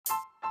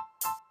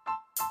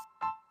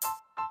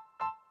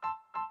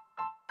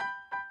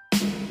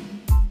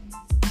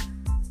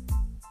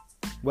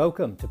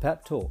Welcome to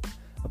Pep Talk,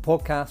 a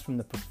podcast from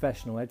the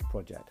Professional Edge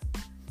Project.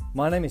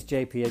 My name is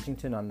JP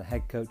Edgington. I'm the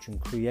head coach and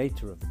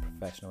creator of the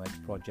Professional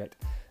Edge Project.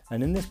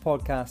 And in this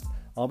podcast,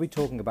 I'll be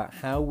talking about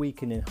how we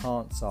can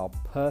enhance our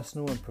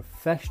personal and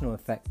professional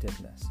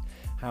effectiveness,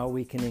 how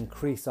we can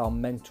increase our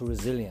mental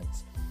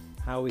resilience,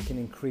 how we can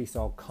increase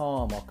our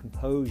calm, our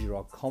composure,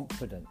 our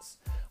confidence,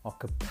 our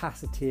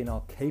capacity and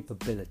our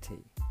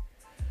capability,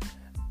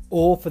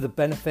 all for the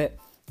benefit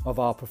of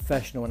our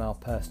professional and our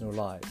personal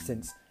lives,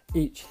 since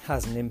each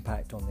has an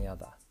impact on the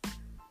other.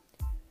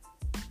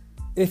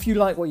 If you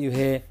like what you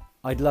hear,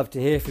 I'd love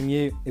to hear from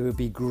you. It would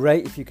be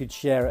great if you could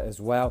share it as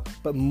well.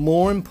 But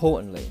more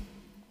important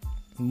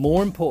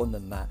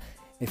than that,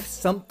 if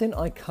something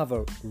I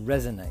cover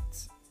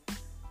resonates,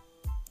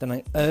 then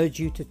I urge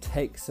you to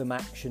take some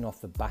action off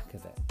the back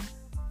of it.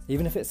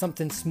 Even if it's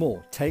something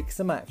small, take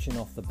some action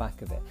off the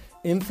back of it.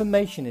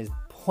 Information is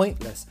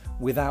pointless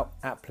without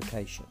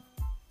application.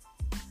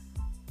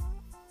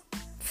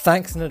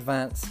 Thanks in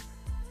advance.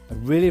 I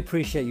really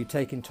appreciate you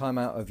taking time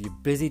out of your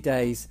busy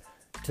days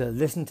to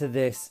listen to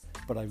this,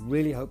 but I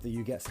really hope that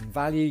you get some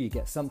value, you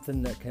get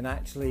something that can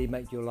actually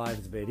make your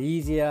lives a bit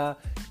easier,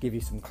 give you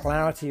some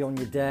clarity on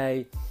your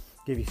day,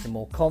 give you some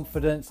more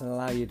confidence and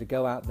allow you to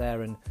go out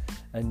there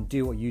and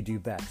do what you do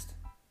best.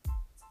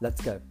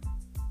 Let's go.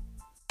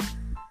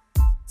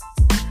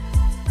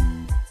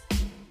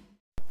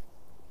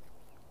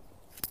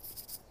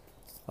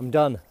 I'm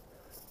done.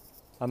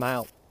 I'm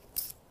out.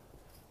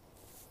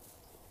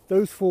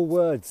 Those 4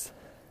 words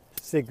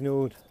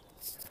signalled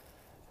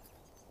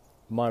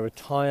my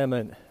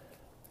retirement,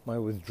 my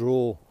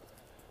withdrawal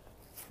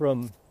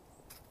from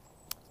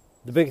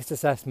the biggest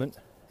assessment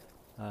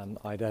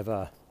I'd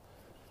ever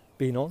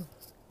been on.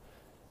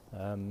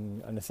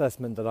 An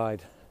assessment that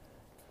I'd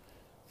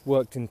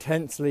worked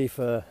intensely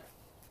for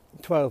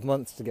 12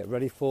 months to get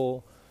ready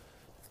for.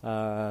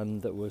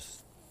 That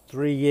was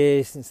 3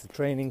 years since the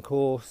training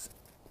course.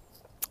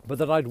 But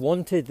that I'd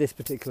wanted this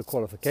particular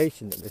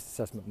qualification that this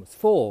assessment was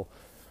for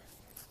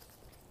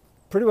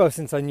pretty well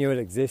since I knew it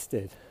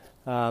existed.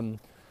 Good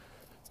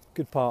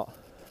part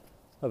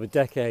of a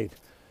decade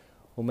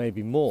or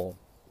maybe more.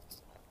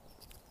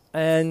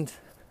 And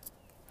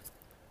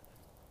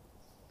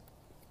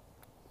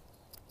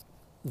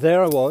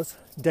there I was,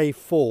 day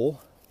 4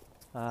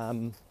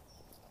 of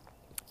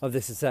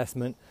this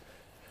assessment,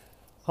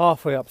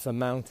 halfway up some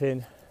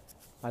mountain.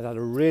 I'd had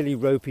a really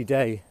ropey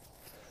day.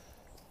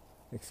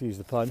 Excuse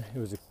the pun, it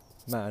was a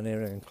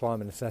mountaineering and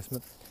climbing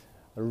assessment.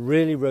 A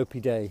really ropey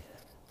day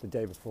the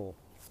day before.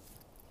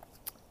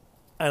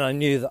 And I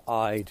knew that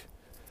I'd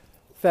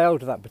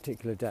failed that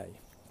particular day.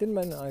 Didn't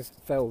mean that I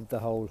failed the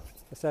whole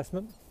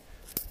assessment.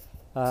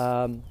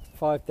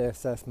 5-day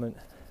assessment.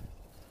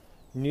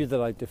 Knew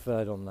that I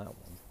deferred on that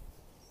one.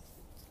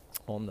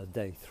 On the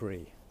day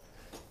 3.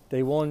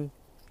 Day 1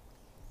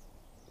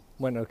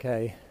 went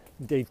okay.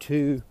 Day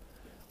 2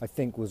 I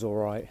think was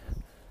alright.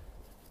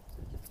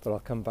 But I'll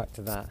come back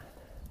to that.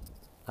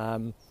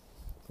 But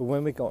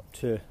when we got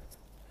to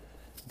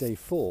day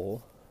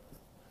 4,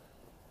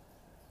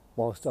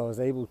 whilst I was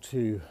able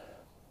to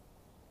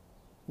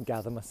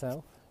gather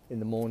myself in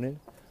the morning,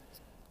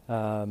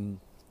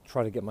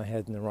 try to get my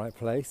head in the right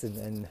place,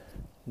 and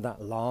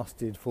that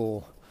lasted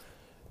for,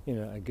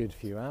 a good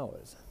few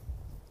hours.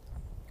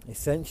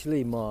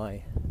 Essentially,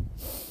 my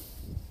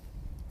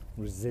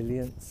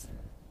resilience,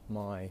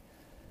 my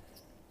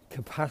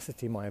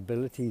capacity, my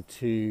ability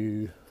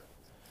to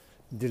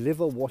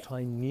deliver what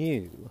I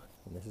knew,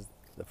 and this is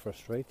the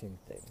frustrating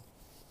thing,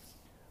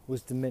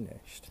 was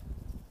diminished.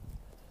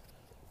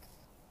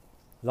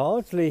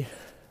 Largely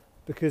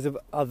because of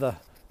other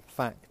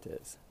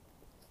factors,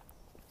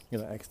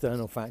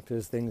 external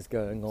factors, things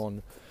going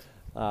on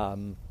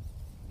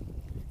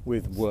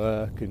with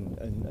work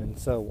and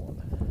so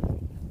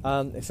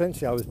on.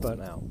 Essentially I was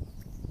burnt out.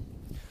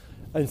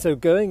 And so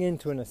going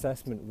into an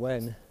assessment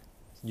when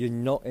you're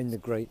not in the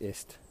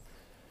greatest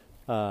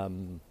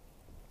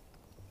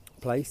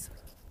place,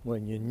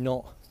 when you're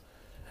not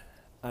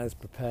as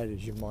prepared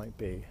as you might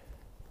be,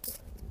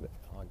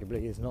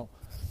 arguably is not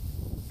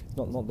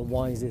the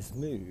wisest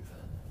move.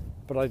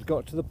 But I'd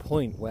got to the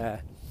point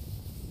where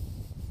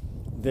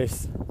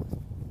this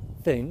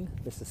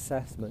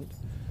assessment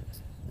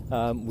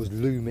was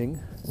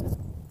looming,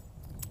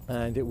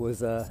 and it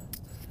was a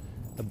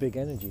big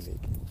energy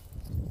leak.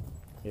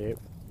 It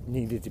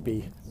needed to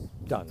be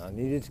done. I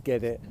needed to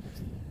get it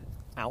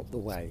out the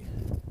way.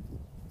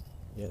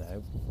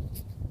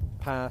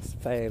 Pass,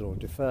 fail or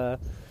defer.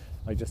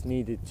 I just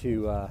needed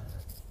to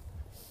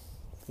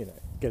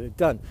get it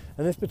done.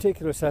 And this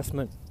particular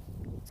assessment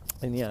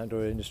in the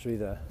outdoor industry,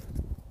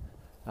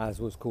 as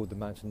was called the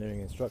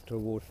Mountaineering Instructor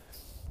Award,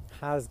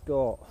 has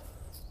got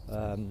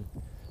a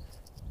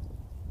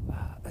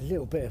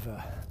little bit of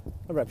a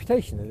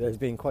reputation as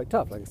being quite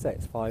tough. Like I say,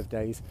 it's 5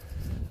 days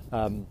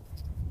of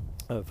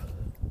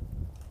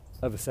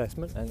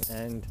assessment,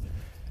 and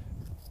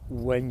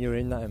when you're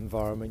in that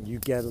environment, you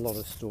get a lot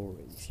of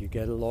stories. You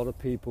get a lot of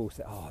people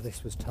say, oh,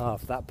 this was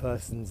tough, that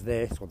person's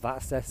this, or that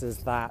assessor's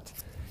that.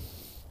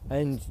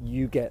 and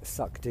you get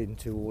sucked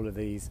into all of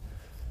these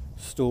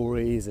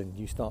stories, and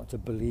you start to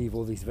believe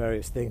all these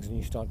various things, and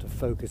you start to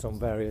focus on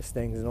various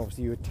things, and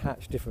obviously you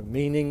attach different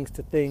meanings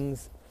to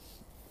things,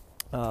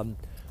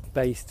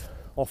 based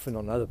often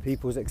on other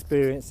people's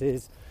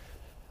experiences.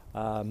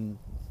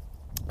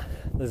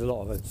 There's a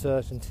lot of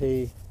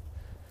uncertainty,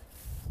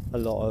 a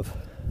lot of,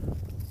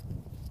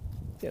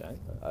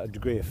 a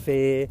degree of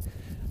fear,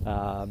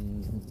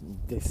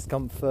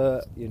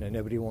 discomfort.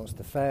 Nobody wants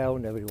to fail,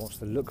 nobody wants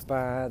to look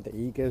bad, the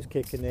ego's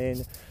kicking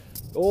in,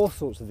 all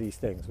sorts of these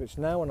things, which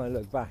now when I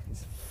look back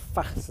is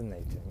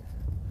fascinating,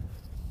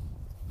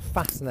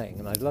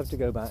 and I'd love to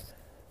go back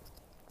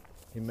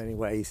in many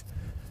ways,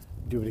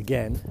 do it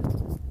again,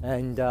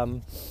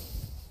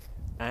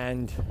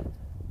 and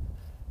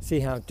see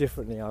how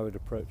differently I would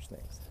approach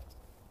things.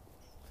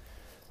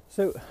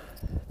 So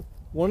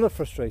one of the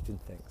frustrating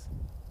things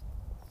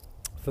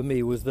for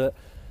me was that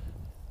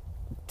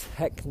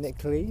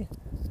technically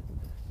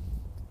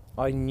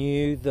I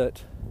knew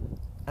that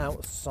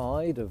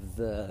outside of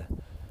the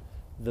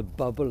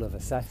bubble of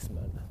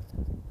assessment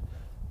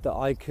that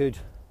I could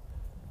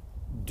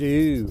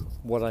do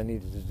what I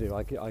needed to do.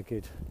 I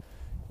could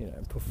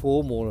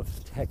perform all of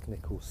the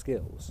technical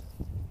skills,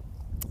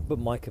 but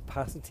my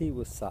capacity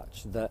was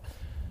such that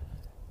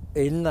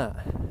in that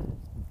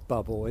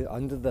bubble,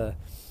 under the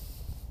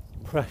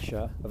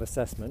pressure of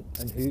assessment,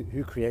 and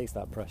who creates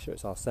that pressure?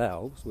 It's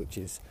ourselves, which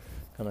is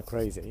kind of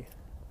crazy.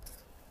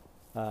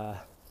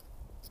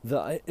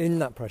 That in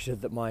that pressure,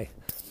 that my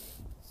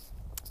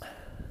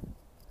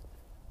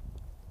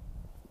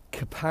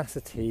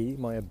capacity,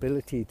 my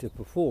ability to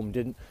perform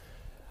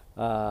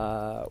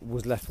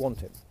was left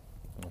wanting.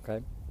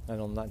 Okay,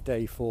 and on that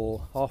day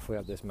 4, halfway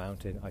up this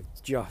mountain, I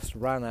just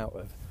ran out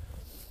of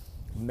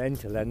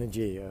mental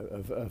energy,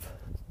 of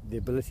the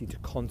ability to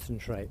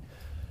concentrate.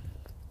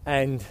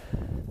 And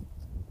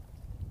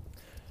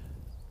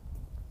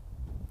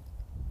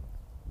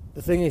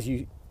the thing is,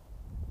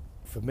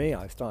 for me,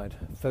 I started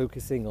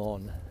focusing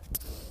on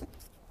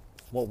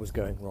what was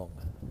going wrong.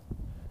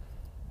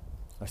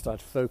 I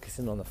started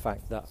focusing on the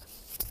fact that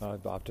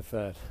I've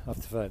deferred,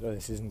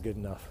 this isn't good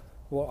enough.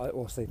 What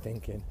was I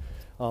thinking?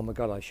 Oh my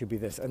God, I should be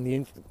this.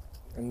 And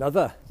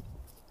another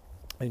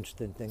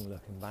interesting thing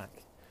looking back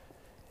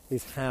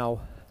is how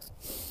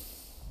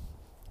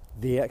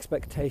the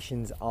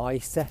expectations I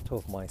set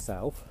of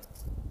myself,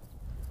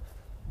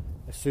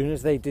 as soon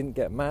as they didn't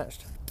get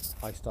matched,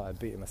 I started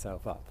beating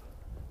myself up.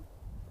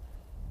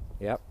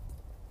 Yep.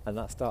 And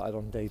that started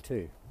on day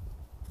 2.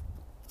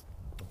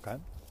 Okay.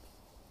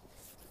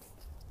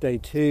 Day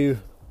 2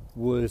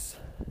 was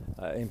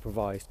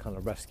improvised kind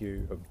of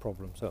rescue and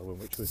problem solving,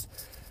 which was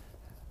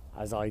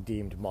as I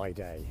deemed my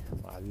day.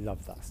 I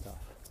love that stuff.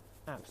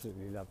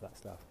 Absolutely love that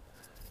stuff.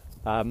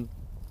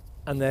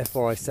 And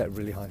therefore I set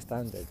really high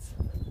standards.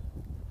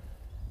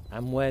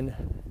 And when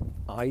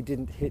I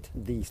didn't hit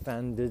the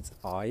standards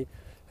I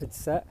had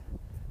set,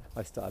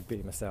 I started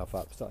beating myself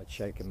up, started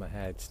shaking my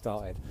head,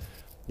 started,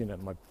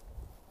 my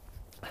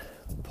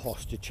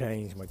posture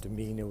changed, my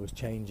demeanour was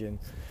changing,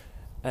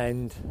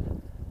 and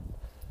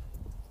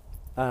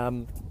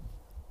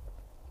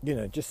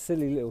just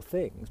silly little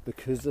things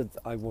because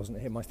I wasn't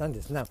hitting my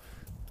standards. Now,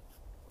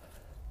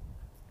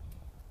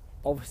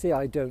 obviously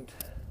I don't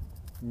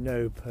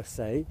know per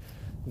se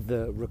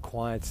the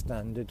required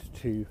standard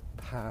to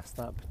pass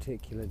that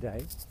particular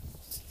day,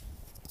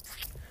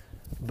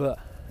 but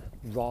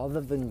rather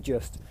than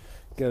just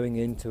going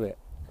into it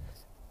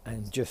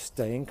and just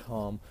staying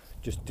calm,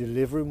 just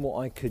delivering what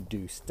I could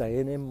do,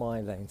 staying in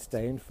my lane,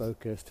 staying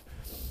focused,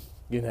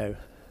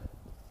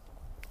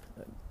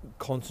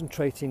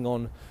 concentrating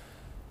on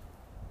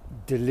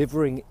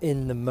delivering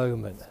in the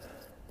moment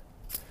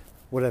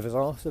whatever's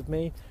asked of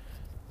me,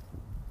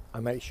 I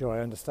make sure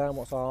I understand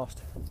what's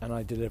asked and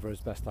I deliver as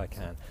best I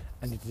can.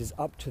 And it is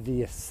up to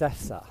the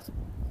assessor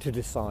to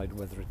decide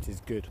whether it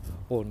is good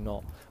or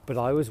not. But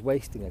I was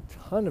wasting a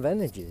ton of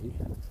energy,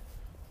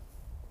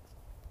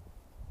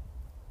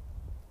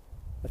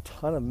 a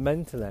ton of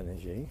mental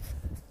energy,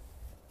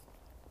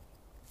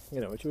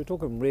 which we're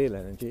talking real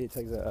energy. It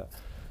takes a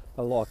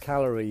lot of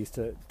calories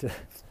to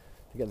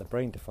get the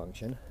brain to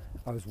function.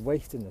 I was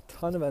wasting a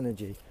ton of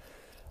energy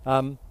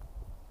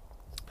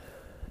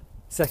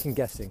second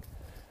guessing,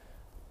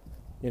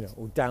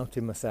 or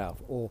doubting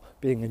myself, or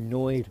being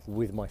annoyed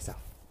with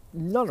myself,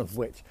 none of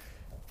which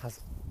has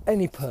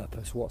any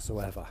purpose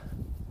whatsoever.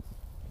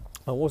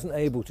 I wasn't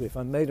able to, if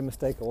I made a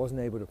mistake, I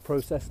wasn't able to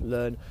process,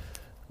 learn,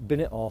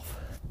 bin it off,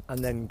 and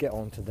then get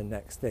on to the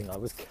next thing. I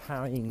was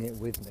carrying it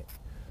with me.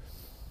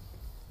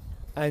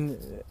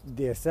 And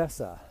the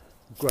assessor,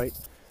 great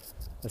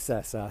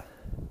assessor,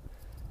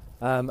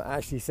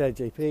 actually said,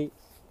 JP,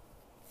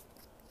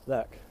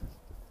 look,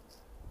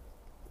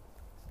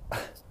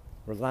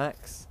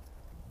 relax.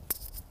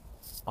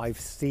 I've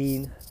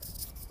seen,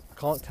 I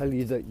can't tell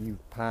you that you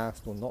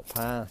passed or not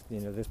passed,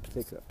 this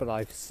particular, but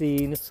I've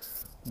seen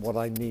what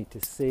I need to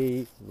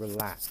see.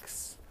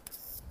 Relax.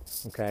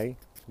 Okay?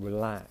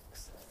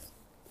 Relax.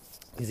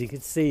 Because you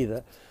could see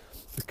that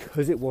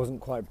because it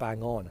wasn't quite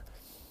bang on,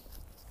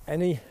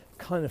 any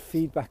kind of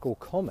feedback or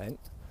comment,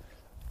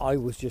 I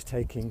was just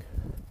taking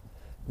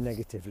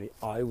negatively.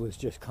 I was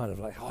just kind of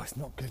like, oh, it's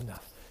not good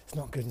enough. It's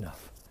not good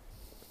enough.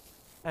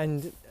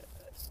 And,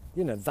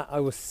 that I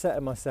was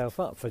setting myself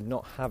up for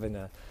not having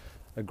a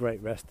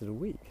great rest of the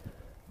week.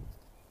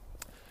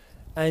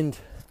 And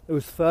it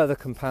was further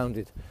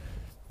compounded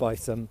by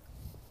some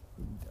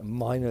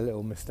minor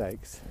little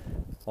mistakes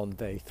on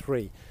day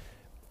 3,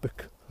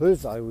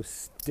 because I was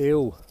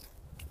still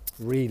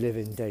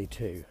reliving day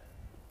 2,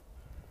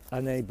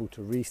 unable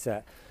to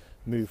reset,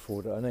 move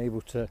forward,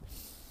 unable to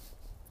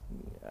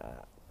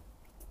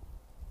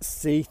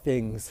see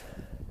things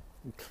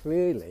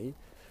clearly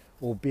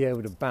or be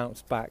able to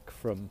bounce back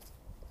from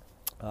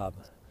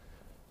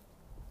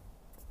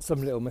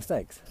some little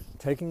mistakes.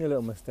 Taking a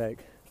little mistake,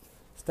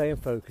 staying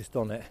focused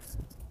on it,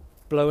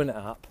 blowing it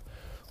up,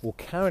 or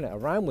carrying it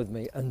around with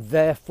me, and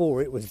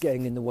therefore it was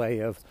getting in the way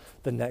of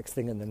the next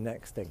thing and the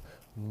next thing.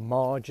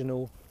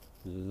 Marginal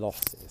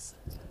losses.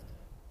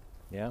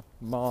 Yeah,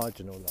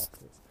 marginal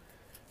losses.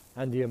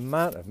 And the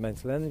amount of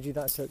mental energy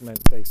that took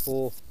meant day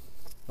 4,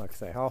 like I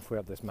say, halfway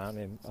up this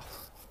mountain,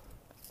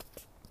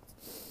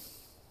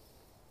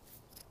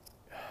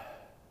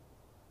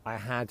 I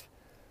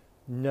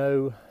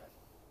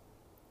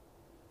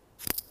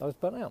was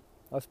burnt out.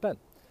 I was spent.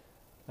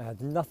 I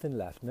had nothing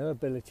left, no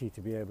ability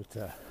to be able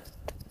to,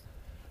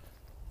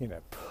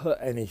 put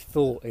any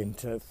thought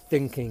into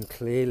thinking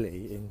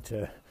clearly,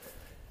 into,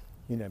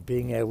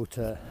 being able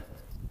to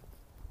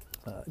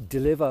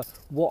deliver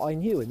what I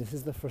knew. And this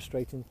is the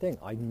frustrating thing.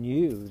 I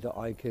knew that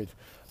I could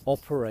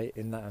operate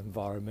in that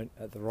environment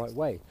at the right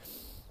way.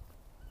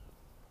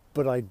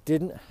 But I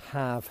didn't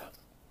have,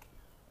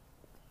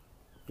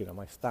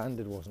 my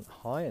standard wasn't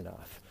high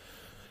enough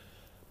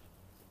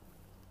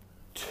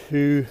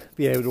to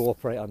be able to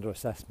operate under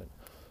assessment.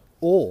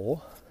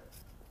 Or,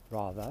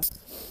 rather,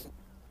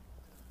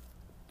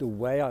 the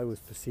way I was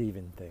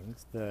perceiving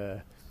things,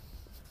 the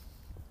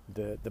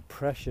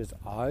pressures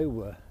I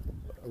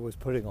was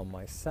putting on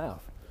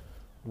myself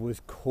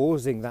was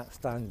causing that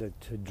standard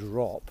to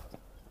drop,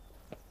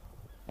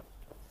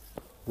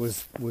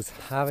 was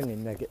having a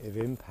negative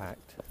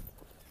impact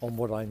on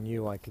what I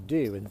knew I could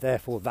do, and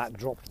therefore that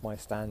dropped my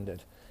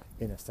standard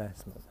in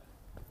assessment.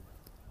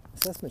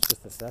 Assessment's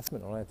just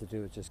assessment. All I have to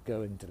do is just go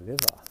and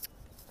deliver.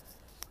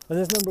 And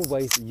there's a number of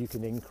ways that you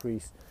can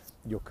increase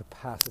your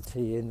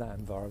capacity in that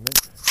environment.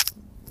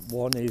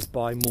 One is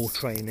by more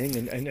training,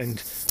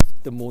 and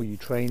the more you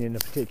train in a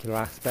particular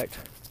aspect,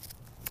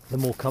 the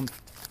more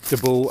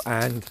comfortable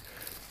and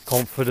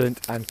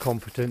confident and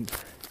competent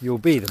you'll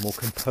be, the more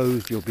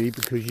composed you'll be,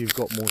 because you've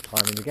got more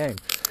time in the game.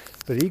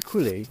 But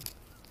equally,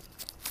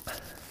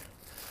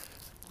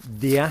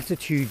 the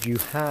attitude you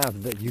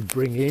have that you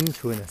bring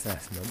into an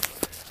assessment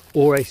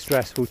or a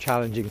stressful,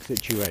 challenging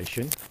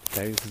situation,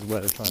 okay, this is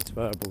where the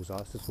transferables are,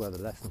 this is where the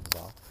lessons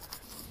are.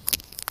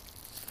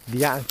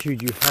 The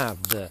attitude you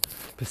have, the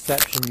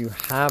perception you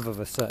have of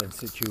a certain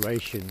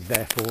situation,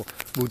 therefore,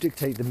 will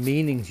dictate the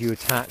meanings you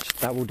attach,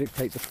 that will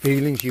dictate the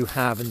feelings you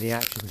have and the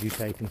actions you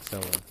take and so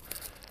on.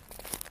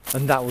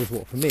 And that was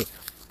what, for me,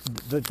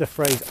 the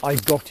phrase, I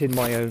got in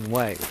my own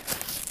way.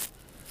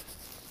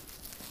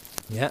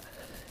 Yeah.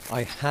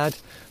 I had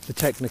the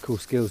technical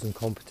skills and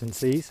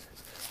competencies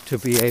to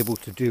be able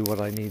to do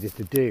what I needed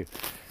to do,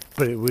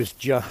 but it was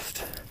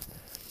just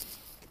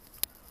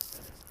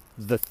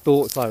the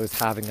thoughts I was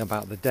having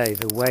about the day,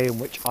 the way in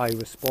which I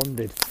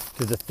responded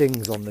to the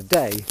things on the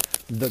day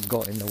that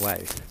got in the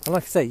way. And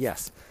like I say,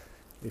 yes,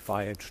 if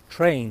I had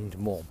trained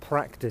more,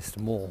 practiced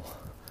more,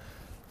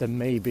 then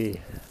maybe,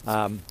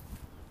 that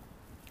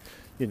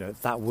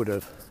would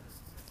have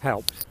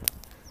helped,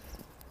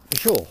 for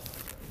sure.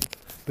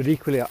 But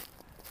equally,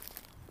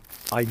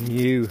 I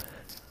knew,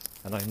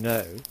 and I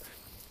know,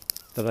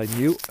 that I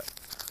knew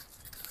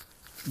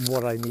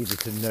what I needed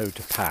to know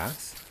to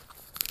pass.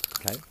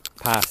 Okay,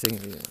 passing,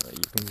 you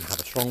can have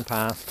a strong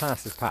pass.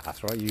 Pass is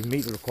pass, right? You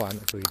meet the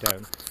requirements or you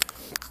don't.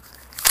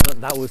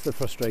 And that was the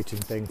frustrating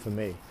thing for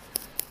me.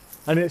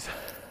 And it's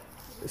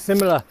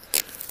similar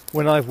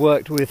when I've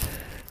worked with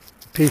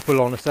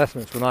people on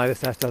assessments, when I've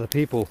assessed other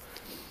people,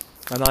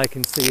 and I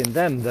can see in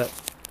them that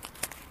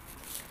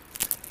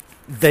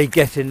they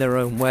get in their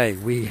own way.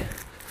 We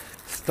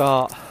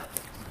start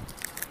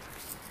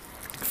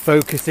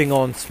focusing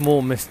on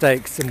small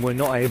mistakes and we're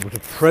not able to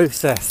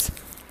process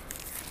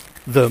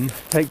them,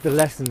 take the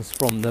lessons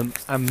from them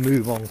and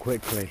move on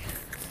quickly.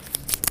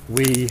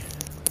 We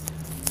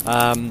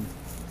don't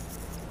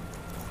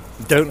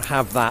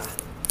have that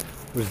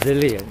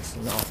resilience,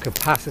 and our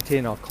capacity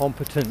and our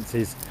competence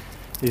is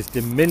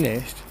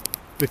diminished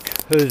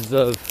because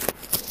of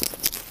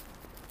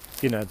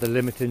the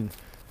limiting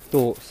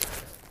thoughts,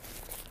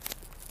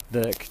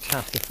 the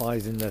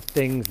catastrophizing, the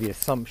things, the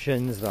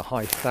assumptions, the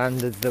high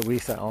standards that we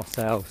set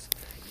ourselves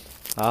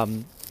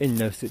in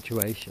those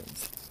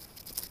situations.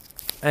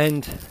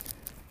 And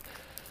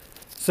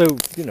so,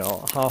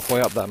 halfway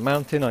up that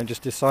mountain, I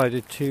just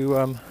decided to,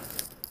 I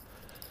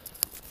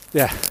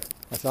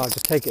said, I'll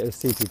just take it as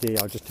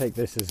CPD. I'll just take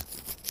this as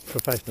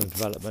professional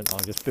development. I'll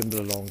just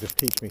fimble along, just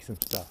teach me some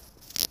stuff.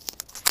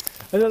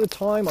 And at the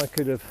time I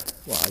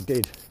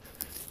did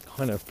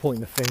kind of point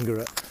the finger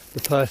at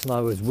the person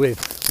I was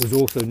with was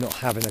also not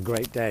having a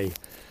great day,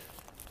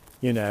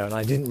 and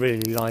I didn't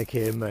really like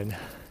him, and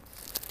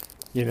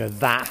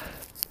that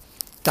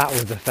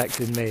was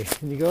affecting me.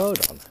 And you go,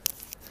 hold on,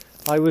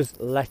 I was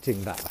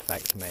letting that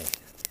affect me.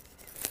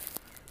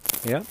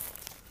 Yeah,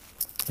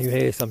 you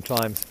hear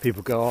sometimes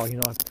people go,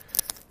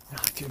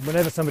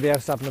 whenever somebody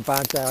else is having a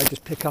bad day, I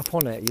just pick up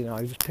on it.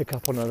 I just pick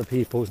up on other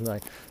people's, and I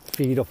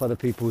feed off other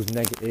people's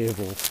negative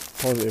or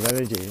positive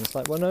energy. And it's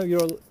like, well, no,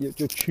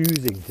 you're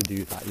choosing to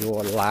do that. You're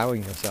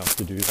allowing yourself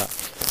to do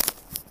that.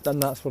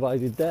 And that's what I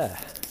did there.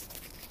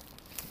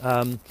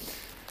 And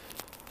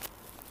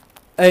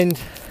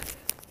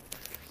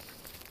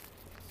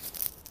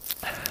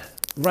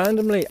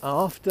randomly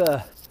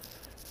after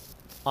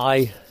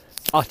I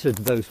uttered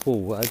those 4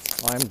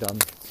 words, I am done,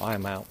 I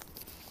am out.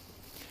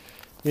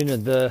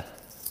 The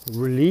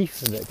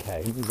relief that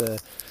came,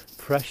 the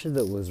pressure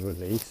that was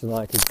released, and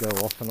I could go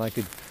off and I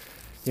could,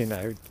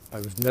 I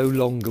was no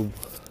longer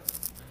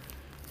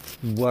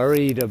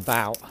worried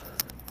about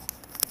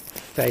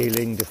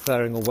failing,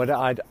 deferring, or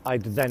whatever.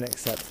 I'd then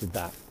accepted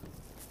that.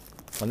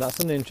 And that's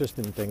an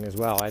interesting thing as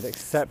well. I'd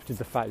accepted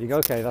the fact, you go,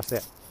 okay, that's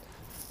it.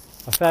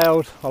 I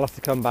failed, I'll have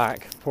to come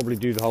back, probably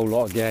do the whole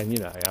lot again.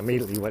 I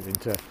immediately went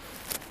into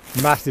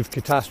massive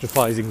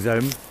catastrophizing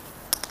zone.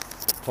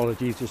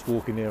 Apologies, just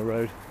walking near a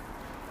road.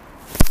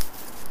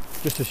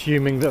 Just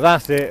assuming that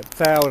that's it,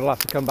 failed, I'll have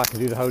to come back and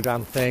do the whole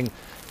damn thing.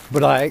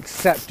 But I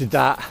accepted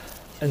that,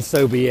 and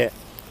so be it.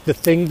 The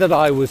thing that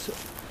I was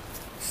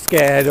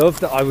scared of,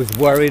 that I was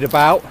worried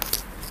about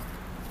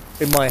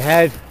in my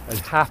head, had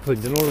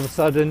happened, and all of a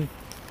sudden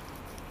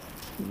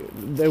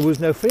there was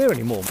no fear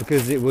anymore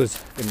because it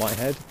was in my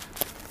head.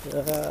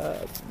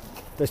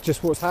 That's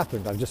just what's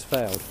happened. I've just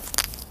failed.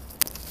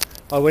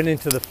 I went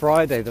into the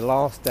Friday, the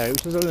last day,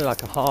 which was only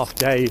like a half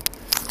day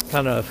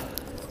kind of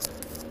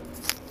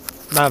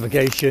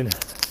navigation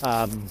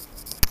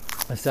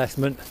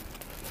assessment.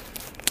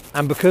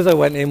 And because I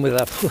went in with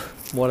a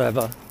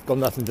whatever, got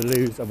nothing to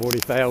lose, I've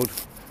already failed,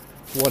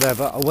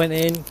 whatever, I went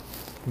in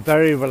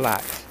very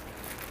relaxed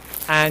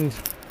and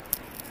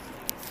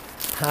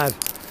had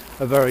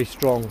a very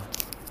strong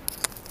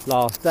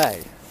last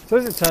day. So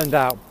as it turned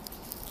out,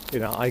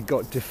 I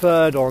got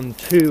deferred on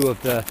 2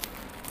 of the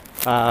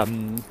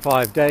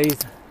 5 days,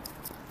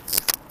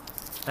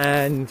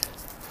 and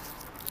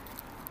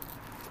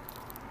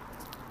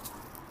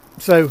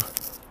so,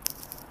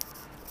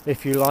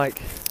 if you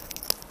like,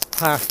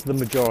 passed the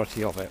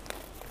majority of it.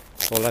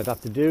 All I'd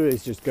have to do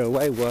is just go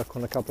away, work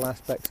on a couple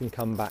aspects, and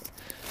come back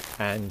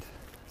and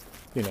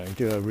do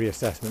a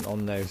reassessment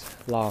on those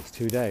last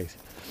 2 days.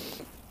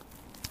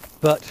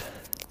 But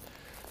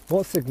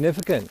what's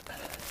significant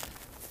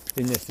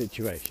in this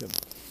situation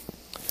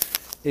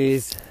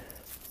is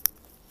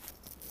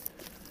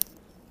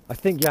I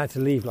think you had to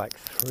leave like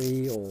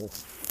 3 or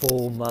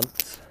 4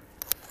 months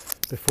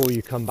before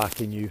you come back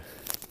and you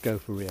go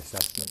for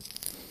reassessment.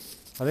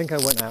 I think I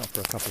went out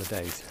for a couple of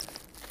days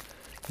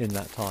in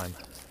that time.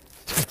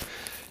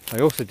 I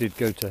also did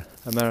go to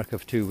America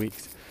for 2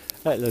 weeks,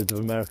 ate loads of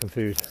American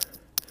food.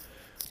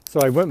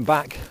 So I went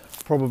back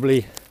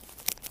probably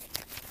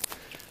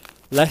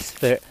less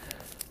fit.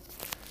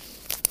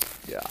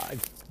 Yeah, I'd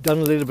done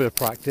a little bit of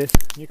practice.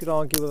 You could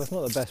argue, well, that's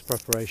not the best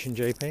preparation,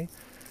 JP.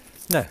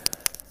 No.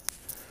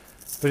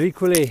 But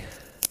equally,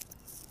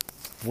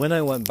 when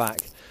I went back,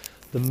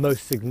 the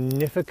most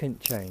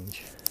significant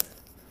change,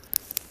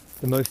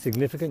 the most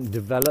significant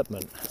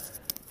development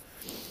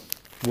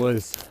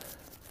was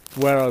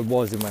where I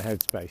was in my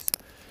headspace,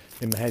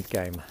 in my head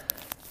game.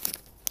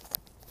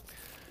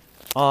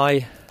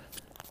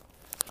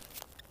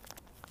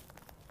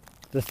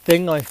 The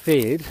thing I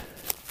feared,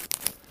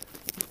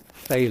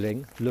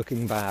 failing,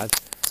 looking bad,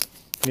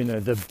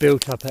 the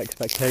built-up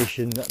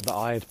expectation that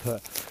I had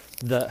put,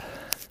 that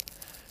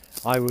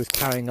I was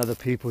carrying other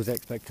people's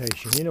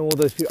expectation. All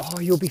those people, oh,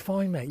 you'll be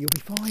fine, mate, you'll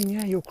be fine,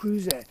 yeah, you'll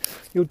cruise it,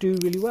 you'll do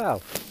really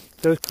well.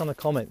 Those kind of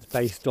comments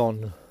based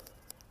on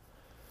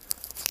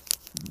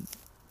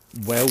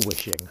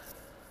well-wishing,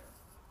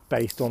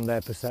 based on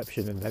their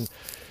perception, and then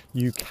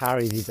you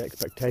carry these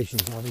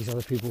expectations, oh, these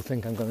other people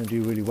think I'm going to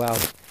do really well.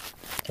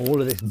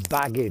 All of this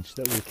baggage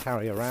that we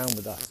carry around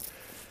with us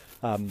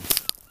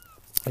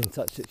in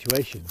such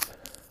situations,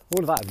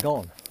 all of that had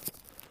gone.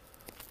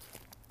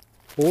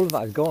 All of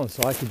that had gone,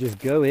 so I could just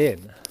go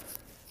in.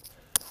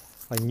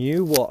 I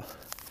knew what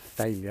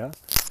failure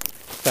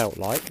felt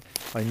like.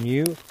 I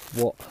knew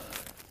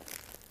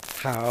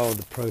how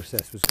the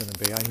process was going to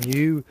be. I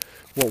knew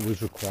what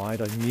was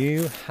required. I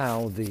knew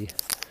how the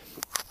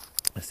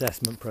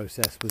assessment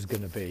process was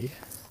going to be.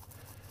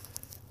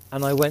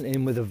 And I went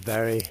in with a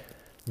very,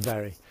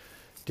 very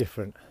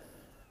different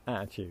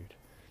attitude.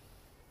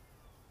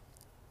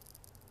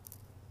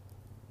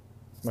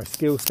 My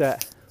skill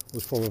set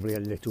was probably a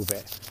little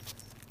bit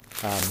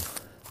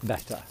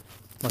better.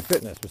 My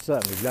fitness was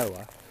certainly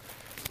lower,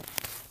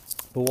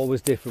 but what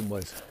was different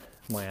was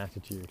my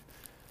attitude.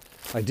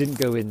 I didn't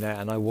go in there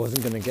and I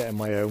wasn't going to get in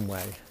my own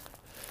way.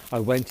 I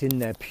went in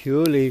there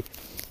purely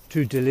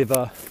to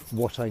deliver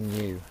what I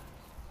knew.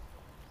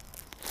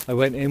 I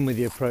went in with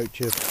the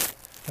approach of,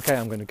 okay,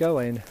 I'm going to go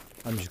in,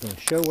 I'm just going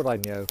to show what I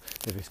know.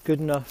 If it's good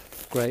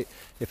enough, great.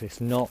 If it's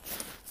not,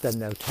 then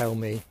they'll tell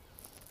me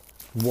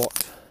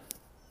what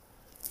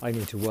I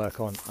need to work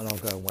on, and I'll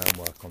go away and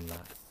work on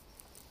that.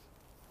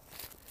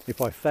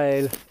 If I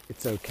fail,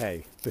 it's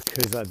okay,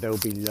 because there'll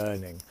be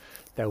learning.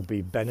 There'll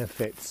be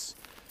benefits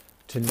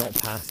to not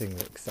passing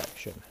the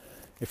section.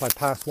 If I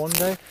pass one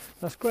day,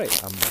 that's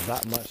great. I'm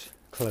that much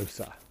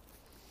closer.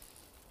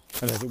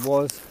 And as it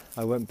was,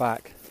 I went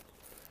back,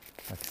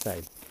 like I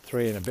say,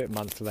 3 and a bit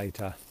months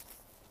later,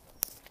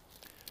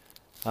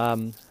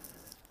 and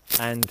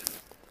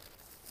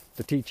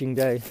the teaching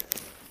day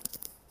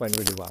went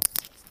really well.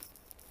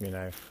 You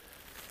know,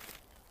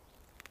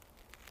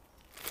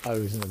 I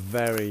was in a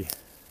very,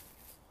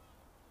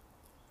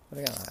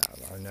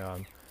 I know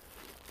I'm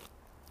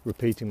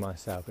repeating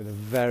myself, in a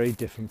very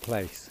different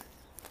place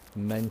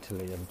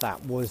mentally, and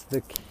that was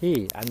the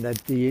key. And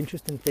the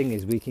interesting thing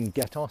is we can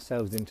get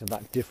ourselves into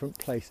that different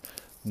place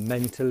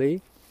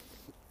mentally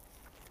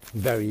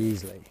very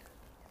easily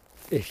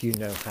if you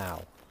know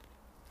how.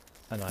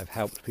 And I've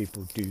helped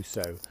people do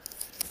so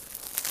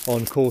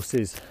on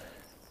courses,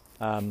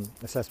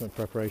 assessment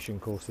preparation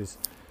courses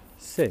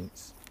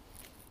since.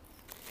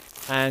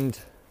 And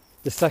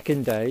the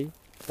second day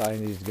that I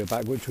needed to go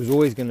back, which was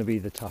always going to be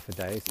the tougher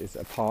day, it's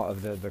a part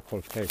of the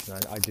qualification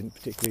I didn't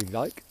particularly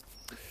like.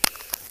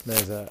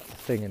 There's a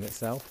thing in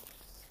itself.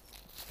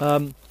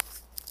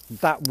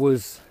 That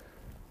was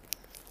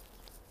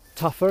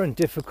tougher and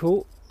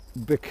difficult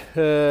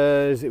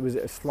because it was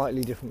a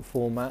slightly different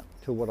format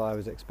to what I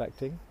was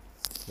expecting.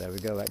 There we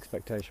go,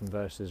 expectation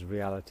versus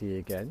reality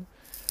again.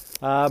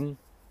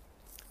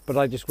 But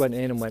I just went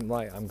in and went,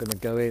 right, I'm going to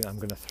go in, I'm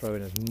going to throw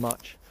in as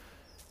much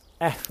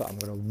effort, I'm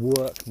going to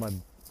work my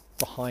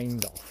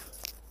behind off,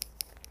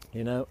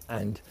 you know,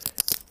 and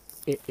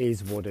it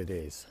is what it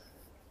is.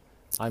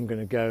 I'm going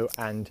to go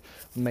and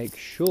make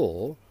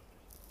sure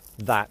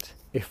that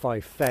if I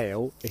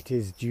fail, it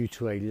is due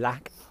to a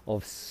lack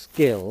of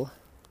skill,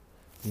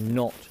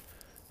 not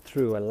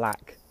through a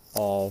lack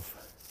of,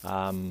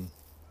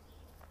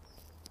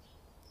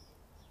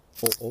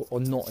 or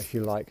not, if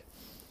you like,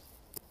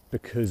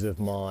 because of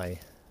my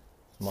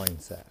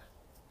mindset.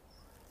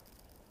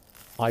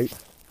 I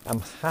am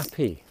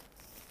happy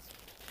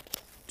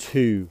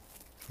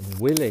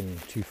willing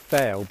to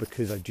fail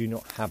because I do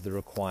not have the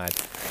required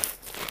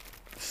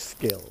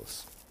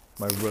skills.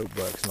 My rope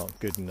work's not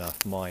good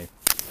enough. My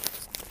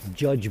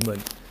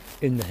judgment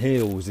in the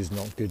hills is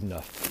not good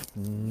enough.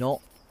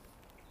 Not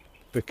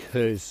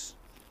because,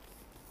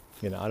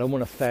 you know, I don't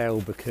want to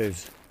fail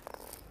because,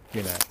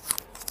 you know,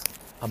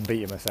 I'm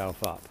beating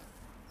myself up.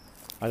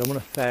 I don't want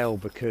to fail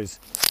because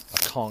I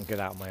can't get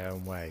out my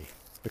own way,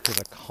 because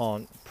I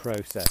can't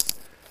process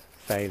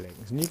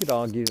failings. And you could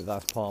argue that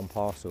that's part and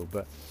parcel,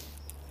 but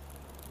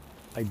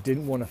I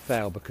didn't want to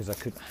fail because I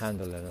couldn't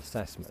handle an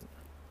assessment.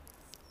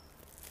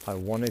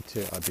 I'd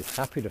be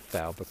happy to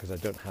fail because I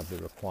don't have the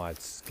required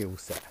skill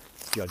set,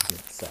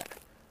 judgment set,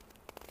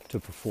 to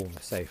perform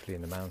safely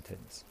in the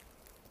mountains.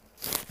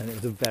 And it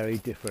was a very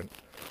different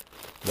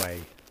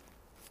way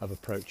of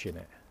approaching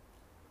it.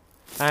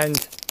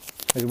 And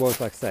it was,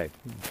 like I say,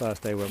 the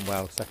first day went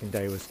well, second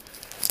day was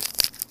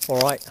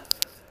alright.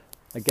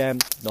 Again,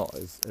 not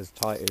as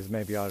tight as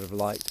maybe I'd have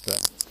liked,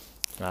 but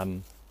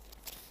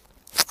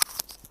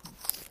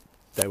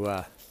there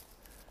were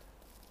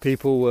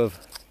people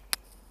with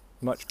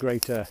much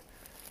greater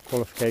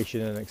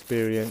qualification and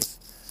experience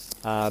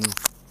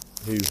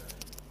who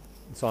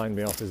signed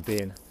me off as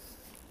being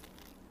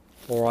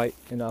alright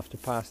enough to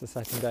pass the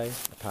second day.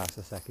 I passed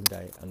the second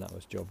day and that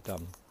was job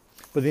done.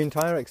 But the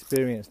entire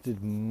experience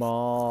did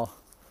mar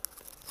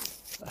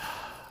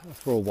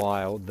for a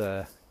while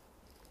the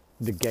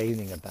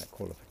gaining of that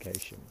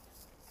qualification.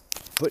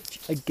 But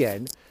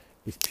again,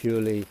 it's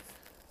purely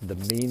the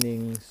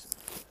meanings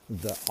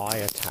that I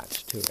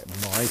attach to it,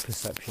 my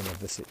perception of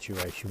the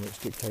situation, which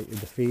dictated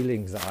the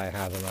feelings that I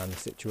have around the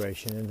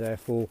situation, and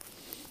therefore,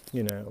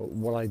 you know,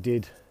 what I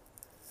did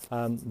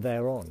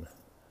thereon.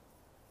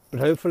 But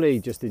hopefully,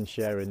 just in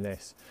sharing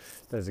this,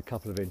 there's a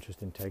couple of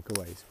interesting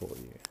takeaways for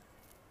you.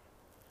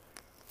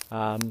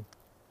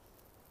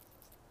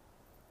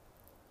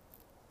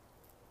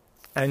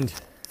 And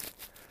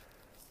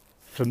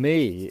for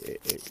me,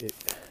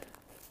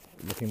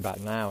 looking back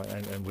now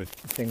and with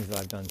things that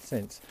I've done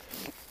since,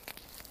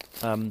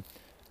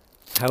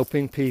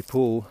 helping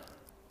people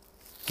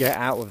get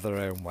out of their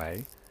own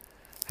way,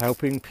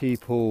 helping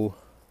people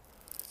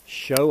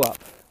show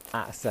up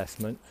at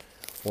assessment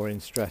or in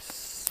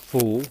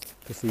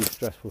perceived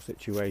stressful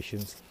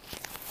situations,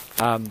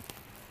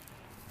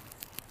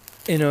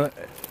 in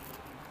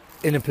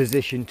a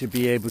position to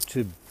be able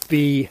to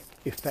be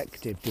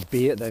effective, to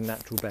be at their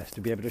natural best,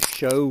 to be able to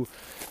show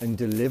and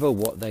deliver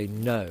what they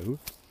know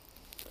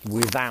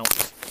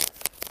without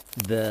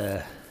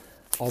the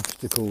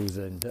obstacles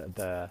and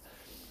the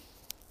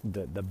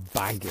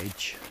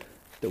baggage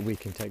that we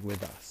can take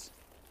with us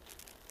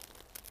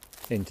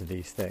into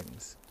these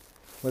things.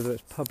 Whether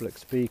it's public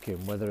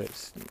speaking, whether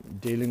it's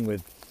dealing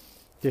with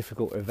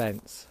difficult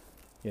events,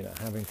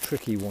 having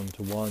tricky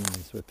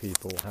one-to-ones with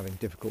people, having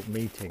difficult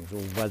meetings,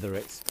 or whether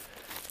it's,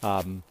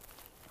 I'd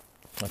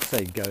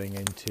say, going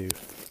into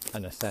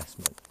an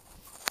assessment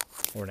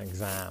or an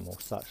exam or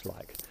such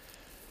like.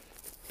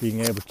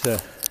 Being able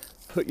to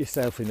put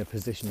yourself in a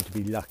position to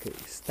be lucky,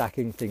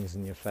 stacking things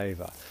in your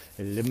favour,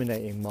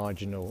 eliminating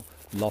marginal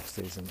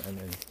losses and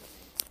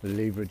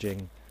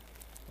leveraging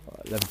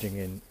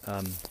in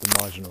the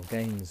marginal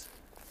gains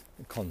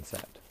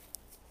concept.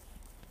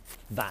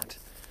 That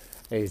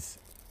is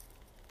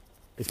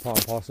part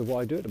and parcel of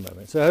what I do at the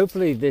moment. So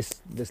hopefully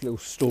this little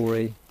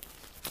story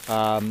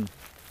has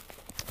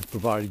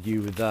provided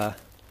you with a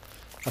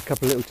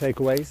couple of little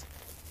takeaways.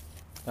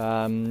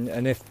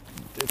 And if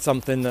it's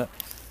something that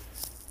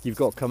you've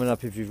got coming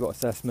up, if you've got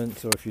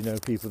assessments, or if you know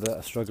people that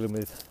are struggling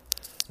with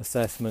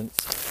assessments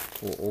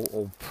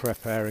or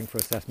preparing for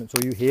assessments, or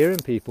you're hearing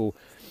people,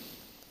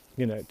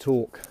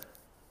 talk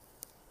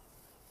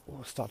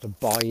or start to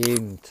buy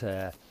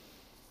into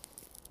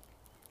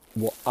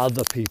what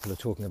other people are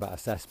talking about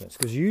assessments,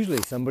 because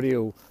usually somebody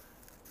will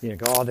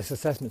go, oh, this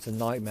assessment's a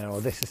nightmare,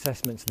 or this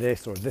assessment's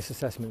this, or this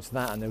assessment's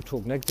that, and they'll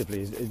talk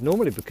negatively. It's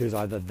normally because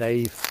either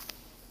they've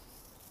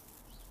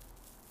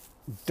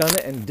done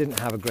it and didn't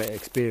have a great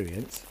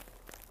experience,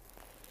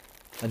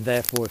 and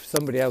therefore if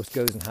somebody else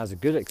goes and has a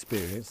good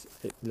experience,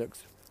 it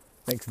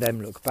makes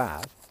them look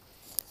bad,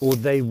 or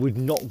they would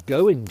not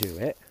go and do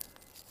it.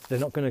 They're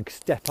not going to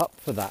step up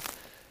for that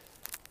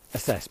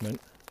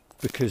assessment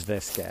because they're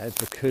scared,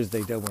 because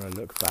they don't want to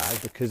look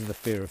bad, because of the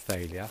fear of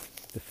failure,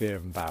 the fear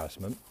of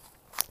embarrassment,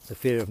 the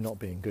fear of not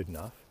being good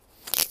enough.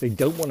 They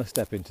don't want to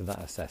step into that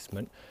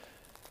assessment,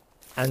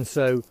 and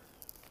so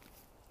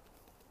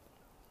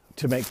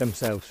to make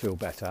themselves feel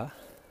better,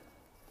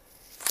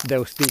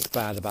 they'll speak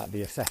bad about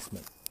the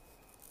assessment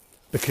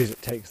because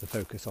it takes the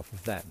focus off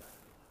of them.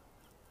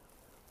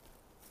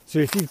 So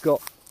if you've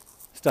got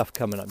stuff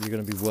coming up, you're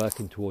going to be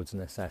working towards an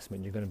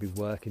assessment, you're going to be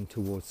working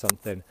towards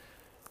something,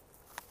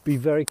 be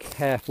very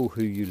careful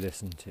who you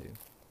listen to.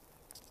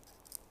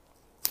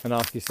 And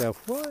ask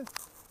yourself,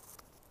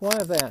 why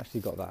have they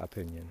actually got that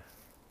opinion?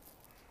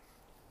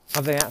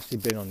 Have they actually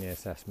been on the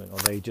assessment, or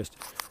are they just,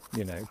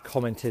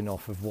 commenting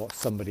off of what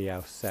somebody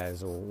else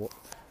says or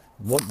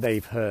what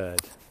they've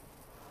heard?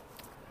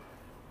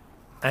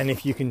 And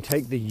if you can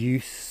take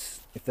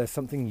if there's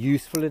something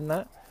useful in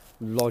that,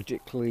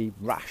 logically,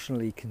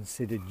 rationally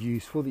considered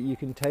useful that you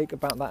can take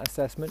about that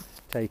assessment,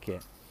 take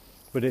it.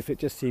 But if it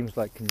just seems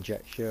like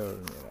conjecture or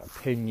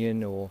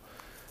opinion, or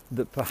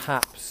that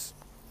perhaps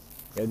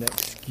an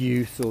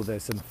excuse, or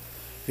there's some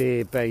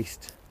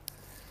fear-based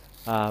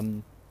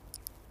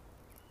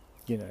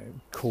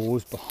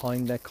cause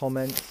behind their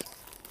comments,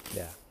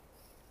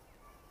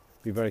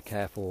 be very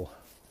careful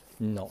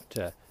not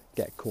to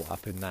get caught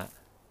up in that,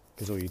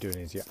 because all you're doing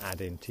is you're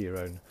adding to your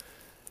own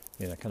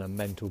kind of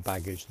mental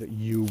baggage that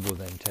you will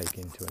then take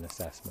into an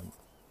assessment.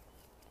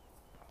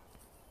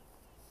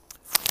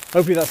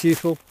 Hopefully that's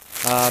useful.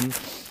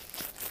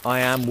 I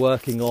am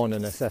working on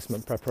an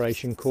assessment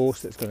preparation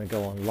course that's going to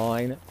go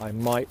online. I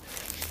might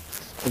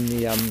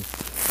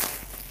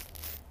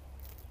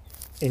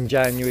in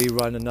January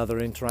run another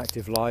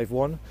interactive live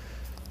one.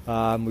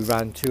 We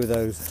ran two of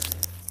those,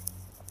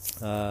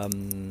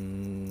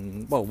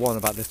 one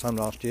about this time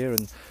last year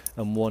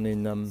and one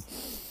in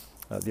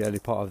the early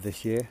part of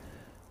this year.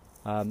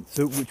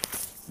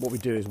 What we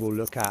do is we'll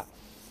look at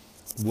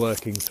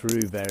working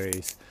through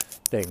various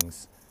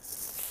things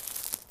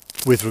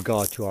with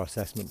regard to our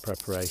assessment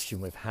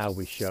preparation, with how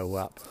we show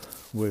up,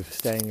 with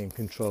staying in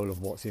control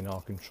of what's in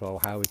our control,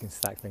 how we can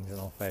stack things in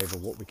our favour,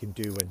 what we can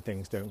do when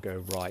things don't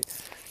go right,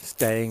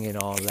 staying in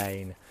our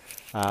lane.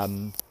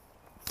 And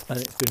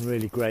it's been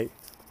really great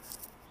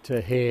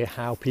to hear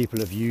how people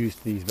have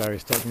used these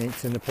various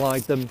techniques and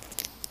applied them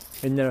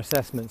in their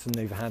assessments, and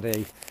they've had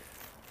a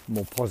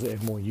more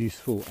positive, more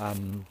useful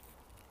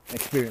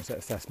experience at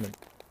assessment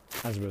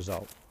as a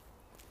result.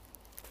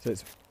 So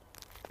it's,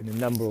 in a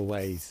number of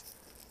ways,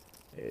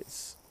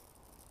 it's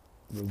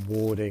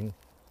rewarding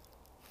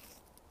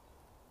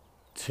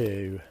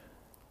to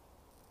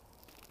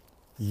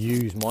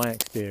use my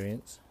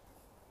experience,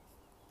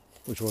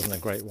 which wasn't a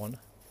great one.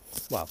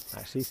 Well,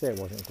 actually, say it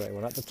wasn't a great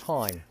one. At the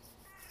time,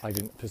 I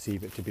didn't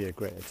perceive it to be a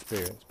great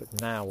experience,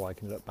 but now I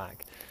can look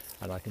back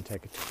and I can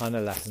take a ton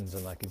of lessons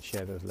and I can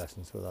share those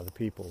lessons with other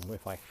people. And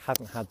if I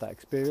hadn't had that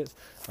experience,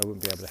 I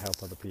wouldn't be able to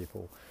help other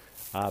people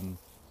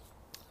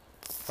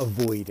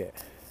avoid it,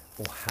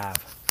 or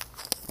have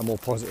a more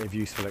positive,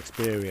 useful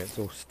experience,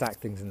 or stack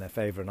things in their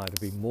favour and either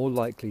be more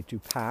likely to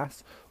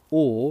pass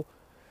or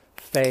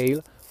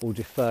fail or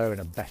defer in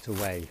a better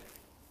way.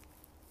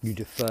 You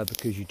defer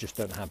because you just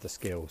don't have the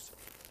skills,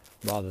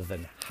 rather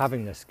than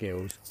having the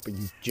skills but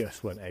you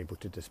just weren't able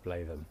to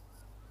display them,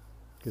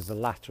 because the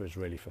latter is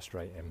really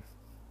frustrating.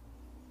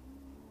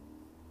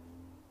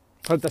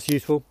 Hope that's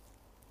useful.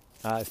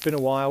 It's been a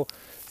while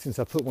since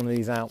I put one of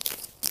these out.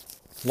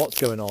 Lots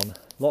going on,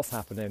 lots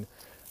happening.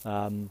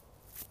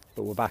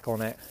 But we're back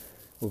on it.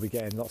 We'll be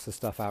getting lots of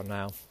stuff out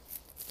now.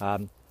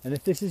 And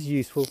if this is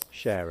useful,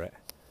 share it.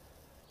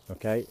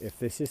 Okay, if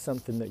this is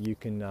something that you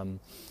can,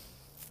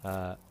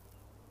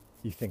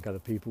 you think other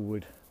people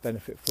would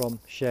benefit from,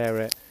 share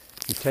it.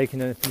 If you've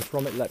taken anything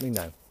from it, let me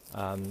know.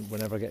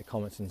 Whenever I get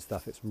comments and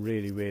stuff, it's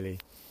really, really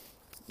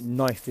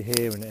nice to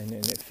hear, and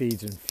it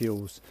feeds and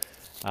fuels.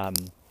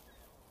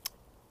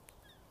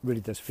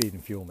 Really does feed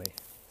and fuel me,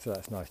 so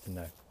that's nice to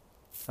know.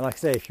 And like I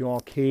say, if you are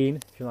keen,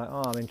 if you're like,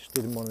 oh, I'm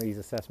interested in one of these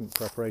assessment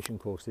preparation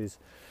courses,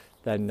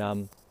 then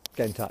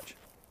get in touch.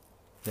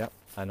 Yep,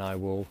 and I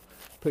will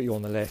put you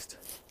on the list,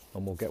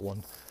 and we'll get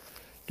one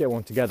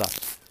together.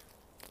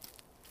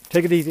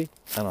 Take it easy,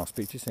 and I'll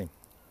speak to you soon.